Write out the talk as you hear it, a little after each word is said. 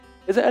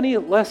Is it any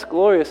less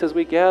glorious as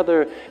we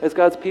gather as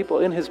God's people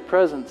in His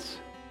presence?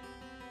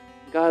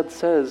 God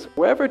says,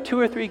 wherever 2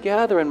 or 3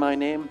 gather in my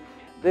name,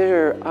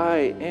 there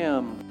I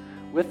am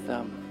with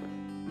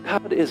them.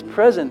 God is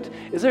present.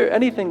 Is there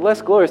anything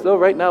less glorious? Though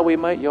right now we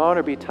might yawn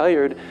or be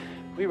tired,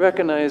 we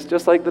recognize,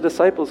 just like the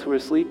disciples who were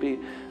sleepy,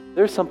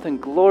 there's something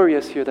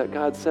glorious here that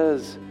God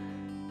says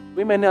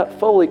we may not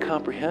fully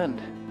comprehend.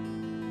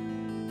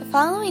 The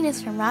following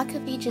is from Rock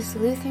of Ages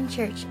Lutheran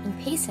Church in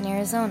Payson,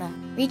 Arizona,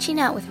 reaching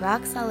out with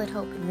rock-solid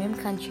hope in Rim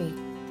Country,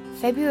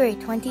 February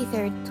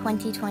 23rd,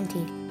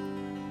 2020.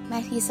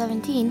 Matthew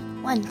 17,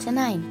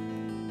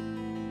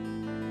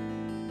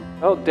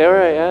 1-9. Well,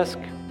 dare I ask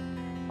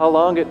how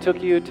long it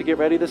took you to get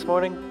ready this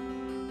morning?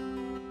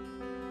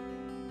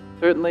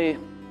 Certainly,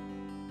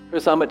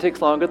 for some it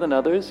takes longer than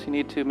others. You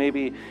need to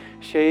maybe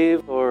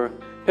shave or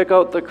pick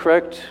out the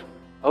correct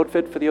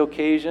outfit for the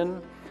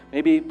occasion.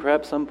 Maybe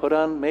perhaps some put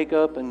on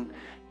makeup and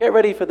get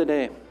ready for the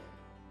day.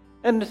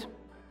 And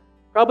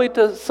probably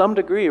to some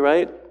degree,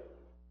 right?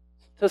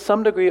 To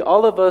some degree,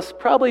 all of us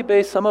probably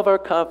base some of our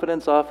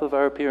confidence off of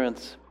our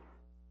appearance.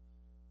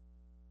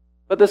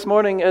 But this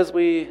morning, as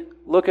we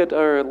look at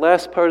our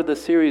last part of the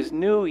series,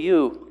 New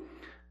You,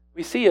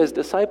 we see as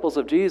disciples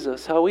of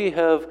Jesus how we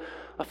have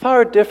a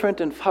far different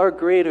and far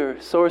greater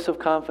source of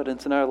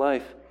confidence in our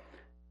life.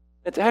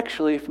 It's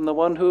actually from the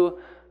one who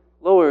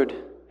lowered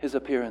his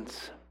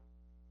appearance.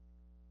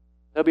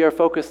 That'll be our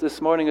focus this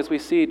morning as we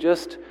see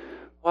just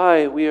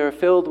why we are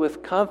filled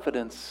with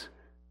confidence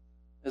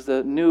as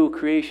the new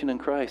creation in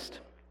Christ.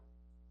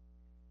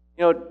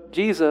 You know,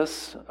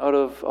 Jesus, out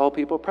of all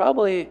people,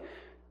 probably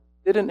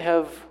didn't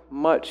have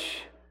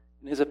much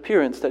in his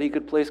appearance that he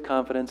could place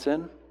confidence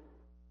in. In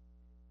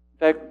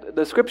fact,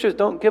 the scriptures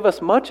don't give us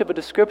much of a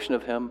description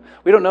of him.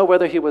 We don't know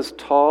whether he was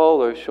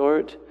tall or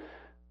short,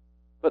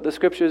 but the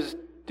scriptures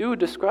do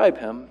describe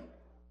him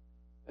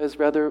as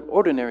rather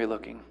ordinary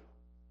looking.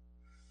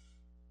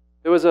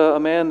 There was a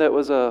man that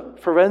was a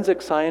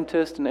forensic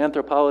scientist and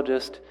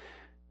anthropologist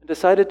and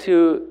decided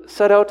to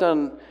set out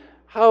on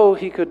how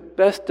he could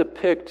best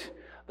depict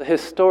the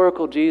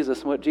historical Jesus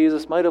and what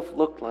Jesus might have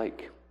looked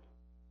like.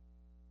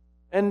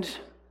 And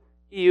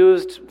he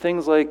used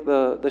things like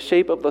the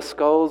shape of the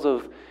skulls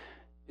of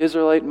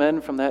Israelite men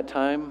from that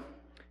time,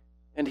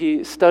 and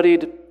he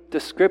studied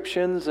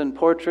descriptions and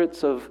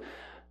portraits of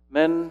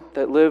men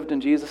that lived in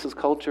Jesus'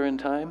 culture and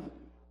time.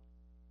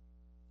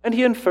 And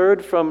he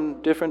inferred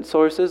from different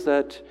sources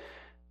that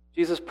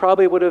Jesus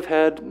probably would have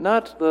had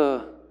not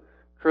the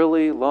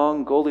curly,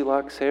 long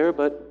Goldilocks hair,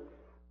 but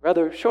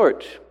rather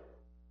short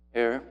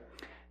hair.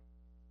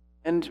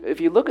 And if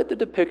you look at the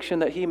depiction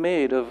that he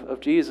made of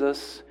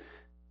Jesus,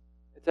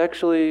 it's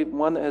actually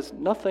one that has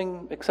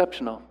nothing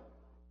exceptional.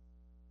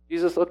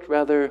 Jesus looked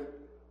rather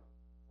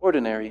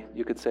ordinary,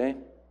 you could say.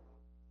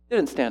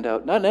 Didn't stand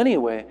out, not in any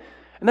way.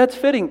 And that's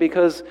fitting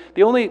because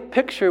the only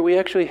picture we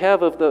actually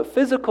have of the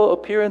physical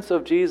appearance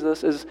of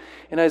Jesus is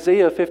in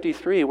Isaiah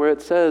 53, where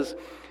it says,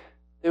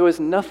 there was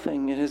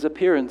nothing in his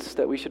appearance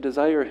that we should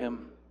desire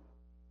him.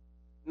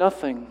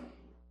 Nothing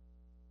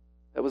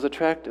that was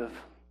attractive.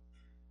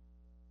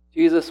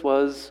 Jesus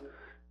was,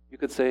 you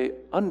could say,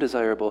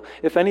 undesirable.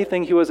 If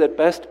anything, he was at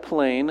best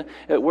plain.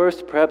 At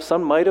worst, perhaps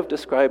some might have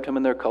described him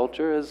in their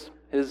culture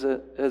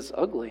as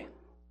ugly.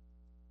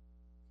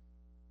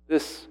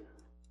 This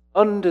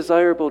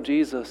undesirable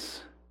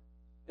Jesus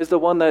is the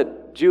one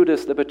that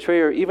Judas, the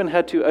betrayer, even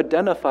had to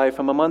identify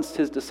from amongst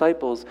his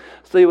disciples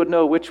so they would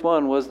know which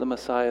one was the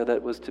Messiah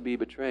that was to be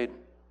betrayed.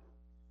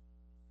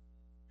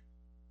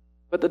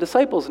 But the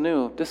disciples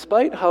knew,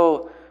 despite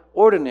how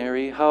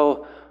ordinary,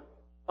 how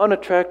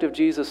unattractive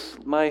Jesus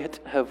might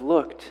have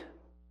looked,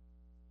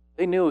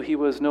 they knew he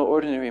was no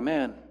ordinary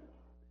man.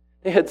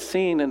 They had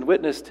seen and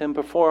witnessed him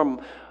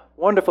perform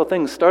wonderful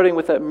things, starting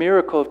with that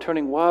miracle of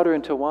turning water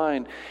into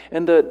wine,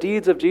 and the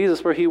deeds of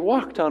Jesus where he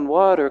walked on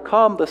water,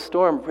 calmed the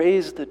storm,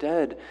 raised the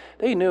dead.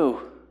 They knew.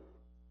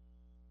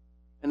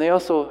 And they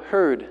also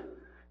heard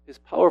his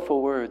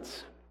powerful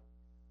words.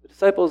 The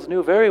disciples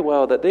knew very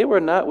well that they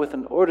were not with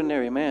an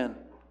ordinary man.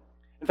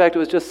 In fact, it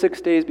was just 6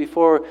 days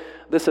before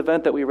this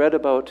event that we read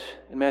about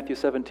in Matthew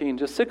 17.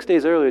 Just 6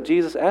 days earlier,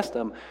 Jesus asked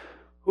them,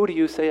 "Who do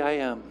you say I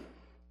am?"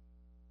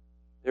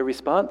 Their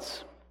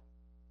response,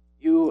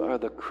 "You are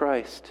the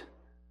Christ,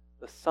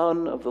 the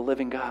Son of the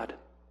living God."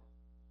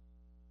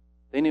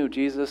 They knew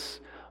Jesus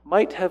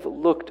might have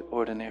looked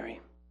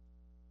ordinary,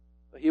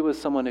 but he was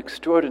someone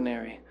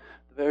extraordinary,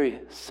 the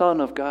very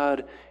Son of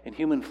God in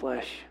human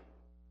flesh.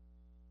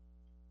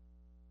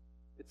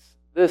 It's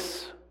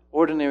this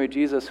ordinary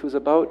Jesus who's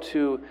about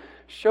to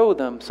show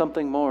them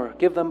something more,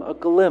 give them a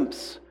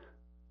glimpse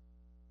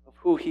of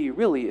who he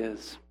really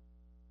is.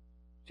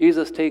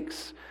 Jesus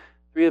takes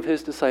 3 of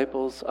his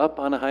disciples up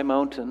on a high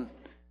mountain.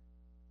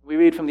 We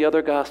read from the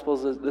other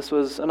Gospels that this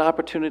was an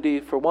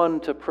opportunity for one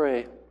to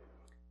pray.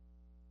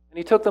 And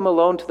he took them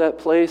alone to that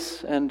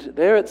place, and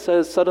there it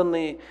says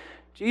suddenly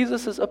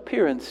Jesus'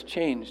 appearance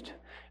changed.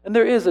 And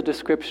there is a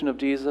description of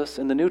Jesus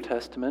in the New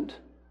Testament.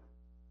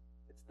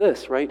 It's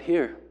this right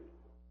here.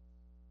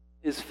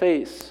 His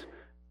face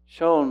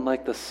shone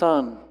like the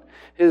sun.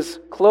 His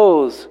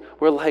clothes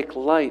were like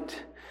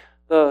light.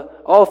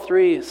 All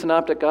three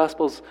synoptic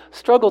gospels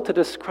struggle to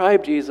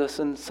describe Jesus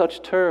in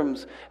such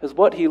terms as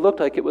what he looked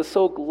like. It was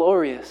so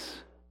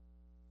glorious.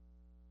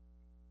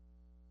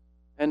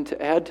 And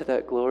to add to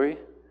that glory,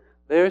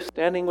 there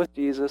standing with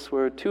Jesus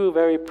were two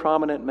very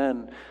prominent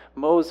men,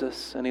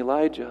 Moses and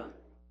Elijah.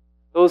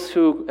 Those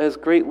who, as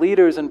great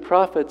leaders and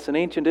prophets in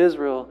ancient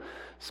Israel,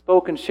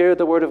 spoke and shared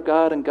the word of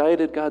God and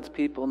guided God's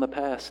people in the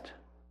past.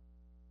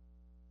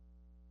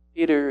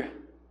 Peter,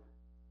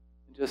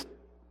 just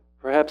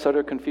perhaps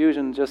utter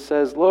confusion, just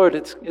says, Lord,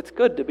 it's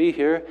good to be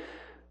here.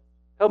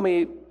 Help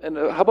me, and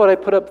how about I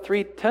put up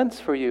 3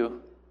 tents for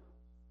you?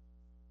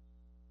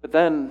 But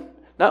then,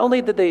 not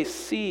only did they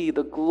see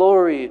the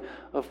glory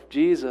of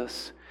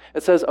Jesus,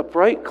 it says a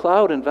bright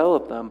cloud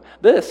enveloped them.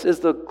 This is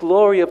the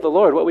glory of the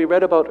Lord, what we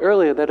read about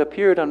earlier that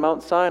appeared on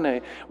Mount Sinai,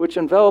 which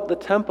enveloped the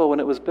temple when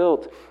it was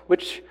built,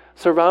 which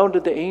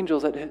surrounded the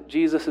angels at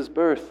Jesus'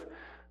 birth.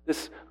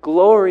 This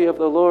glory of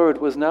the Lord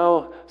was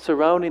now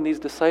surrounding these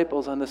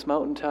disciples on this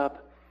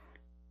mountaintop.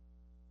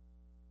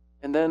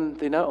 And then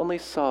they not only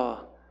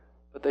saw,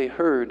 but they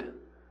heard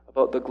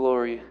about the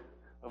glory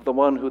of the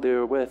one who they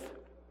were with.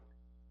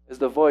 As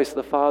the voice of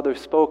the Father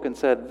spoke and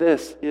said,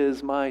 "This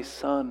is my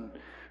Son,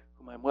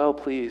 whom I'm well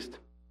pleased.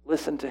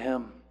 Listen to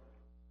him."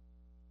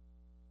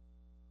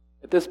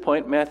 At this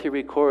point, Matthew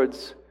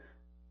records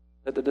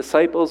that the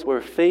disciples were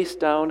face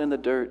down in the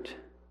dirt.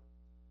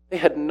 They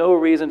had no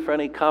reason for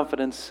any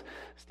confidence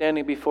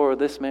standing before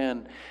this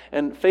man.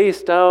 And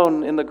face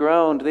down in the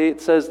ground, it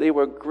says they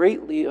were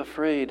greatly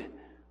afraid.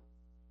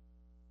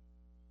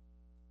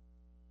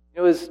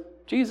 Is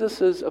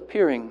Jesus'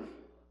 appearing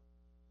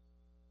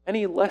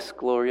any less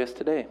glorious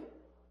today?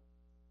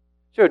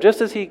 Sure,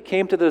 just as he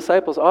came to the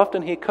disciples,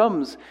 often he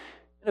comes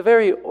in a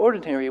very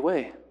ordinary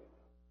way.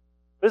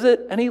 But is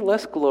it any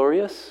less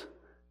glorious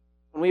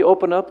when we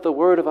open up the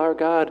Word of our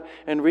God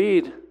and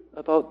read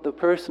about the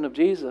person of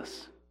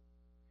Jesus?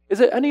 Is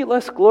it any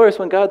less glorious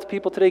when God's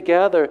people today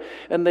gather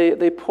and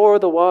they pour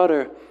the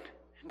water?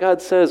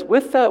 God says,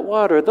 with that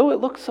water, though it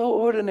looks so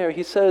ordinary,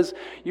 he says,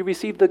 you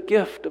receive the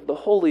gift of the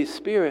Holy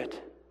Spirit,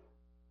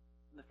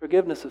 the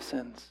forgiveness of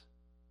sins.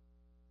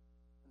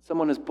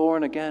 Someone is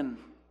born again.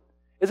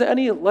 Is it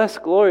any less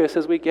glorious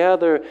as we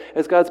gather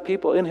as God's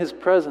people in his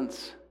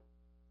presence?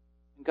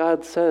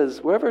 God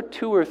says, wherever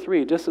 2 or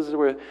 3, just as there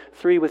were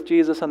 3 with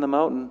Jesus on the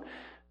mountain,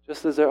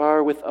 just as there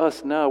are with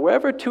us now,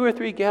 wherever 2 or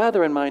 3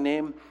 gather in my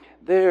name,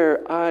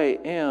 there I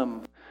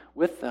am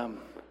with them.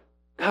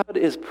 God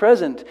is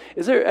present.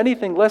 Is there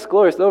anything less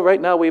glorious? Though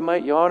right now we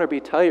might yawn or be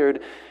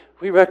tired,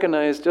 we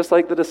recognize, just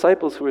like the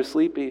disciples who were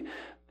sleepy,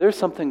 there's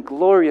something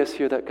glorious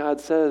here that God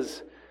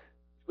says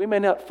we may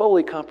not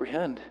fully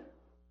comprehend.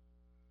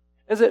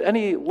 Is it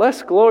any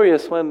less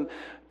glorious when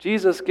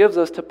Jesus gives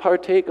us to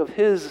partake of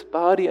his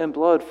body and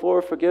blood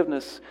for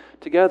forgiveness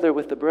together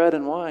with the bread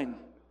and wine?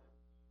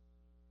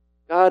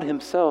 God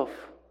himself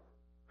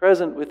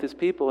present with his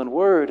people in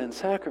word and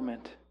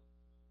sacrament.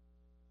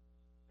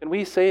 Can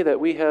we say that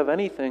we have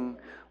anything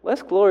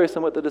less glorious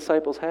than what the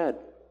disciples had?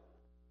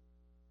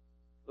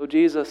 Though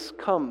Jesus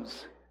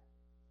comes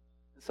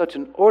in such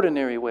an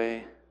ordinary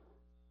way,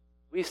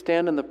 we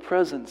stand in the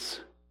presence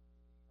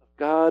of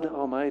God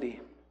Almighty.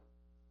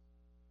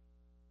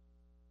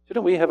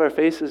 Shouldn't we have our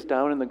faces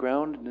down in the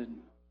ground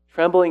and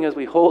trembling as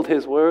we hold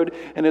his word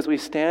and as we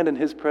stand in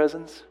his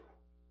presence?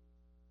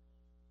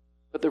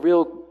 But the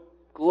real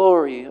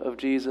glory of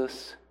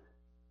Jesus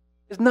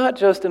is not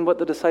just in what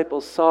the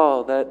disciples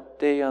saw that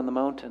day on the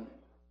mountain.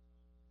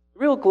 The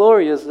real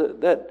glory is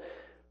that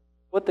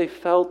what they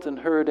felt and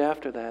heard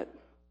after that.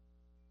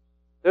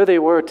 There they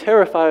were,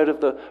 terrified of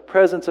the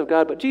presence of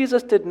God, but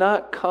Jesus did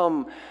not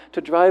come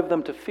to drive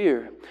them to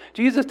fear.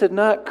 Jesus did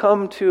not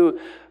come to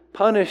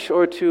punish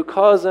or to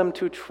cause them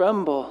to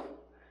tremble.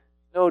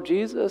 No,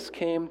 Jesus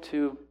came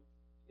to,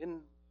 in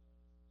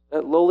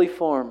that lowly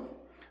form,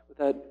 with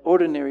that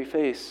ordinary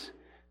face,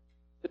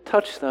 to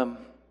touch them.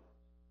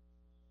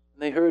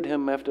 And they heard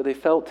him after they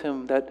felt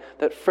him,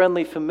 that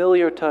friendly,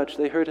 familiar touch.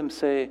 They heard him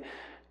say,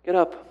 "Get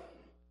up,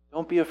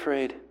 don't be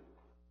afraid." And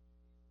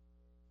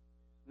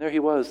there he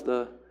was,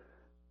 the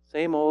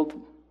same old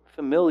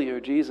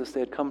familiar Jesus they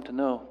had come to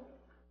know.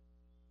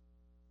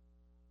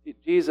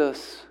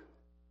 Jesus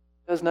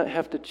does not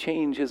have to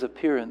change his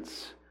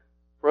appearance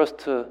for us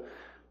to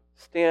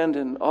stand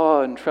in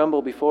awe and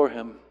tremble before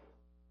him.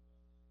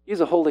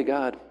 He's a holy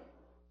God.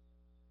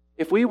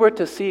 If we were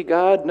to see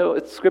God,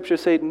 Scripture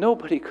say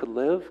nobody could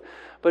live,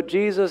 but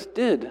Jesus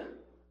did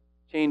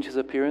change his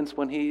appearance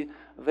when he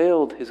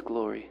veiled his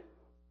glory.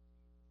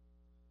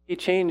 He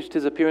changed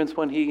his appearance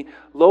when he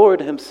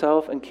lowered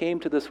himself and came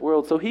to this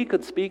world so he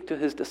could speak to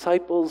his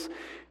disciples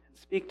and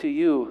speak to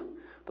you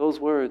those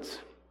words.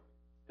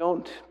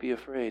 Don't be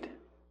afraid.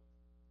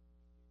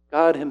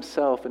 God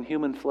himself in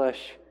human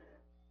flesh.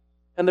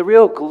 And the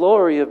real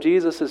glory of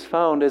Jesus is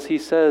found as he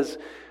says,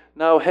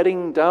 now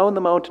heading down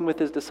the mountain with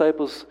his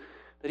disciples,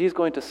 that he's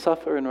going to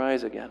suffer and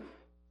rise again.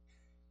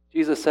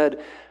 Jesus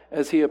said,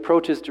 as he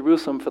approaches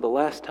Jerusalem for the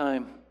last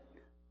time,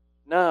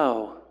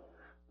 now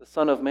the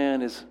Son of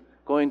Man is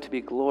going to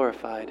be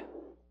glorified.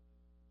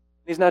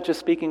 He's not just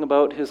speaking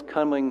about his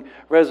coming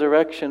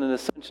resurrection and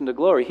ascension to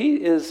glory. He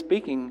is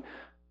speaking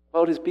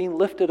about his being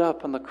lifted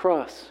up on the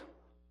cross.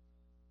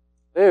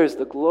 There's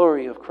the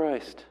glory of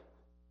Christ.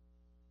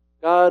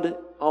 God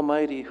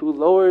Almighty, who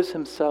lowers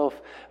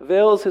himself,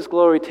 veils his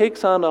glory,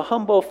 takes on a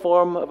humble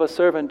form of a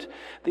servant,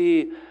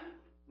 the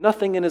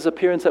nothing in his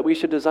appearance that we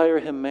should desire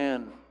him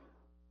man.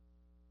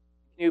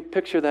 Can you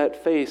picture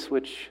that face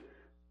which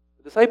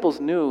the disciples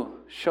knew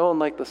shone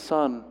like the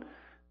sun?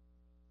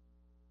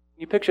 Can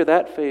you picture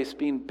that face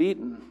being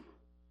beaten,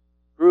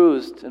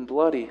 bruised, and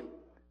bloody?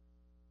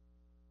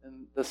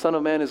 And the Son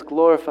of Man is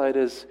glorified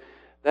as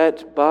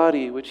that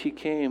body which he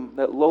came,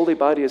 that lowly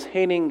body, is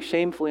hanging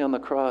shamefully on the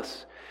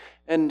cross.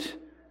 And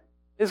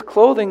his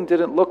clothing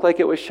didn't look like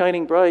it was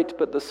shining bright,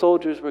 but the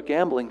soldiers were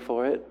gambling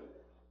for it.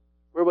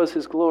 Where was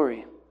his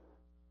glory?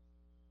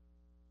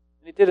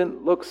 He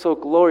didn't look so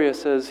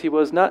glorious as he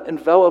was not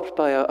enveloped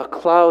by a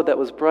cloud that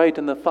was bright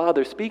and the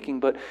Father speaking,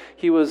 but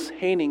he was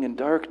hanging in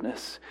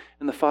darkness,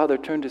 and the Father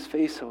turned his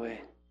face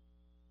away.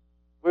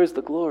 Where's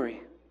the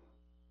glory?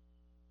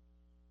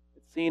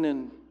 It's seen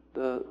in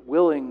the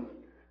willing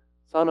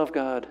Son of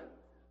God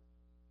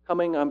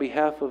coming on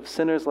behalf of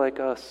sinners like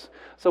us,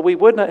 so we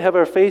would not have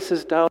our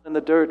faces down in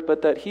the dirt,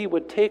 but that he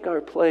would take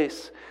our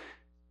place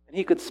and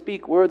he could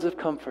speak words of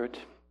comfort.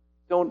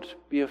 Don't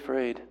be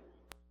afraid.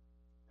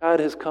 God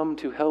has come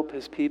to help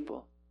his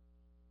people.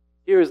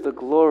 Here is the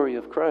glory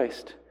of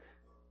Christ,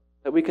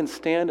 that we can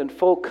stand in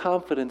full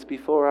confidence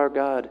before our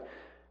God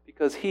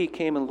because he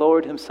came and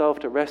lowered himself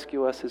to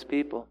rescue us, his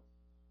people.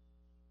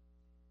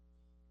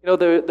 You know,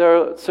 there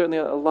are certainly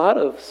a lot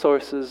of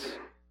sources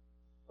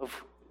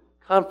of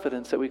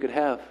confidence that we could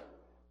have.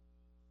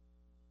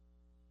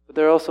 But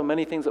there are also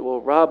many things that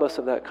will rob us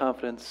of that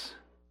confidence,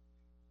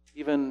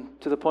 even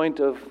to the point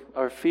of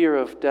our fear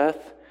of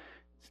death,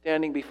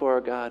 standing before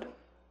our God.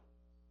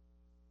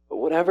 But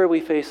whatever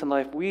we face in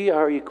life, we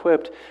are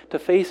equipped to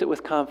face it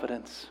with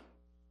confidence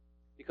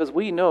because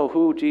we know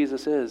who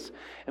Jesus is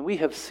and we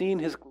have seen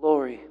his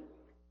glory.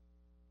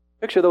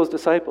 Picture those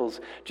disciples.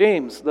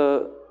 James,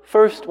 the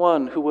first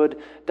one who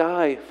would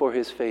die for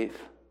his faith.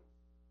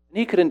 And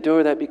he could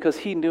endure that because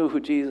he knew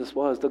who Jesus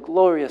was, the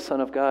glorious Son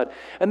of God.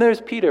 And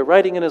there's Peter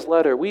writing in his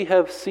letter, we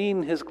have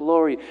seen his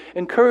glory,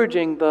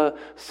 encouraging the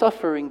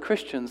suffering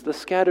Christians, the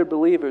scattered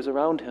believers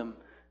around him,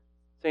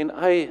 saying,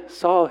 I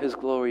saw his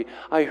glory,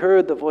 I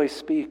heard the voice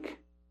speak.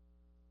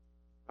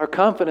 Our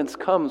confidence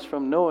comes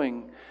from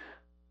knowing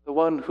the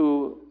one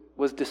who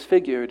was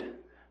disfigured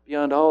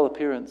beyond all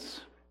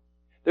appearance.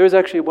 There is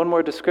actually one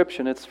more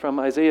description. It's from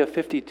Isaiah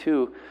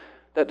 52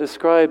 that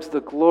describes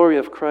the glory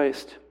of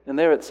Christ. And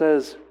there it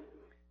says,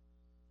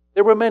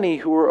 there were many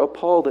who were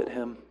appalled at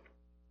him.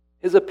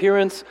 His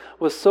appearance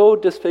was so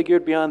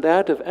disfigured beyond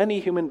that of any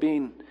human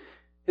being,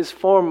 his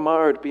form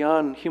marred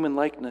beyond human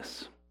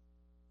likeness.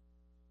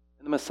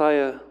 And the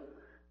Messiah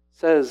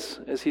says,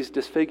 as he's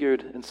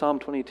disfigured in Psalm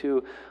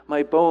 22,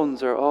 my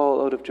bones are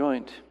all out of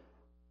joint.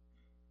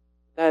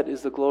 That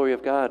is the glory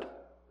of God.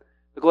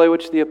 The glory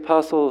which the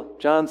Apostle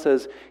John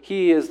says,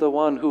 he is the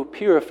one who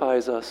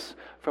purifies us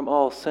from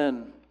all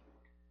sin.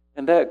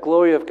 And that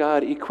glory of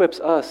God equips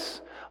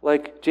us,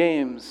 like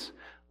James,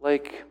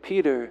 like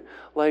Peter,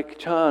 like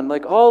John,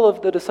 like all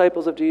of the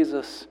disciples of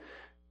Jesus,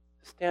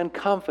 to stand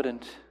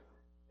confident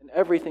in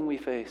everything we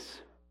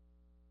face,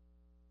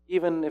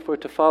 even if we're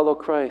to follow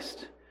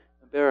Christ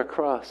and bear a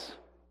cross.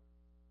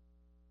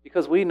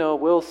 Because we know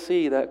we'll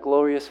see that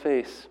glorious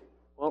face,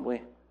 won't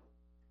we?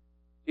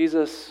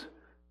 Jesus,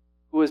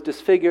 who was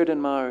disfigured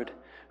and marred,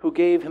 who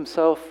gave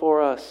himself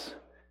for us,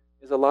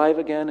 is alive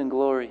again in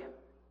glory.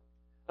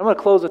 I'm going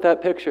to close with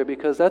that picture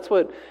because that's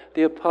what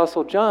the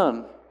Apostle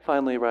John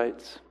finally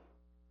writes.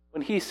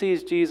 When he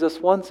sees Jesus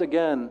once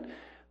again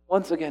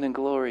in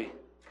glory,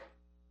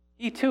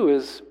 he too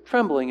is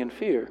trembling in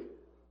fear.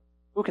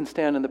 Who can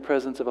stand in the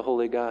presence of a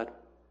holy God?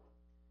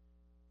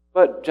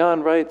 But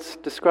John writes,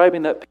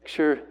 describing that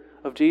picture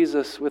of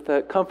Jesus with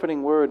that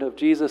comforting word of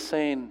Jesus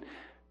saying,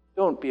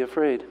 don't be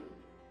afraid.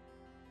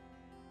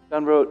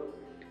 John wrote,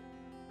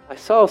 I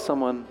saw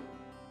someone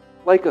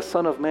like a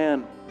son of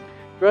man,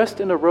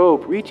 dressed in a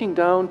robe reaching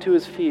down to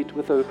his feet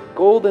with a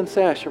golden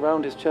sash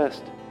around his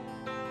chest.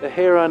 The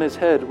hair on his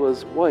head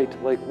was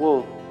white like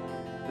wool,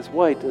 as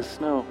white as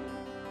snow.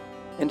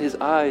 And his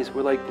eyes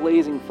were like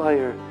blazing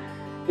fire.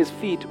 His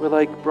feet were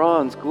like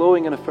bronze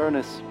glowing in a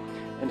furnace,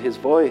 and his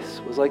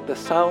voice was like the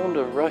sound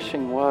of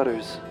rushing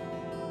waters.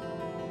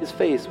 His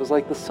face was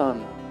like the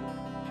sun,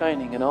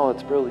 shining in all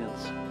its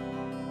brilliance.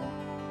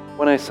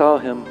 When I saw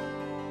him,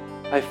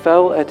 I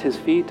fell at his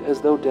feet as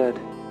though dead.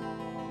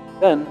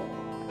 Then,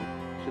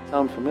 should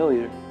sound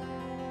familiar,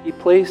 he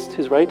placed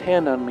his right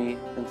hand on me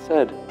and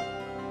said,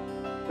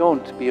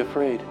 don't be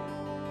afraid.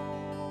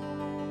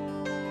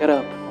 Get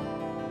up.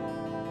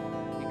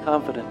 Be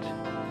confident.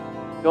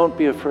 Don't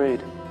be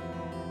afraid.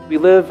 We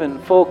live in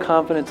full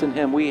confidence in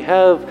him. We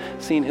have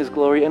seen his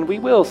glory and we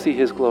will see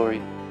his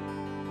glory.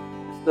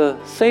 It's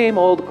the same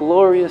old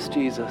glorious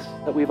Jesus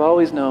that we've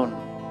always known.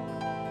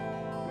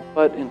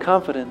 but in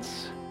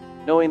confidence,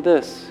 knowing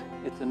this,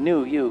 it's a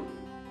new you.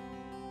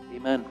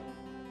 Amen.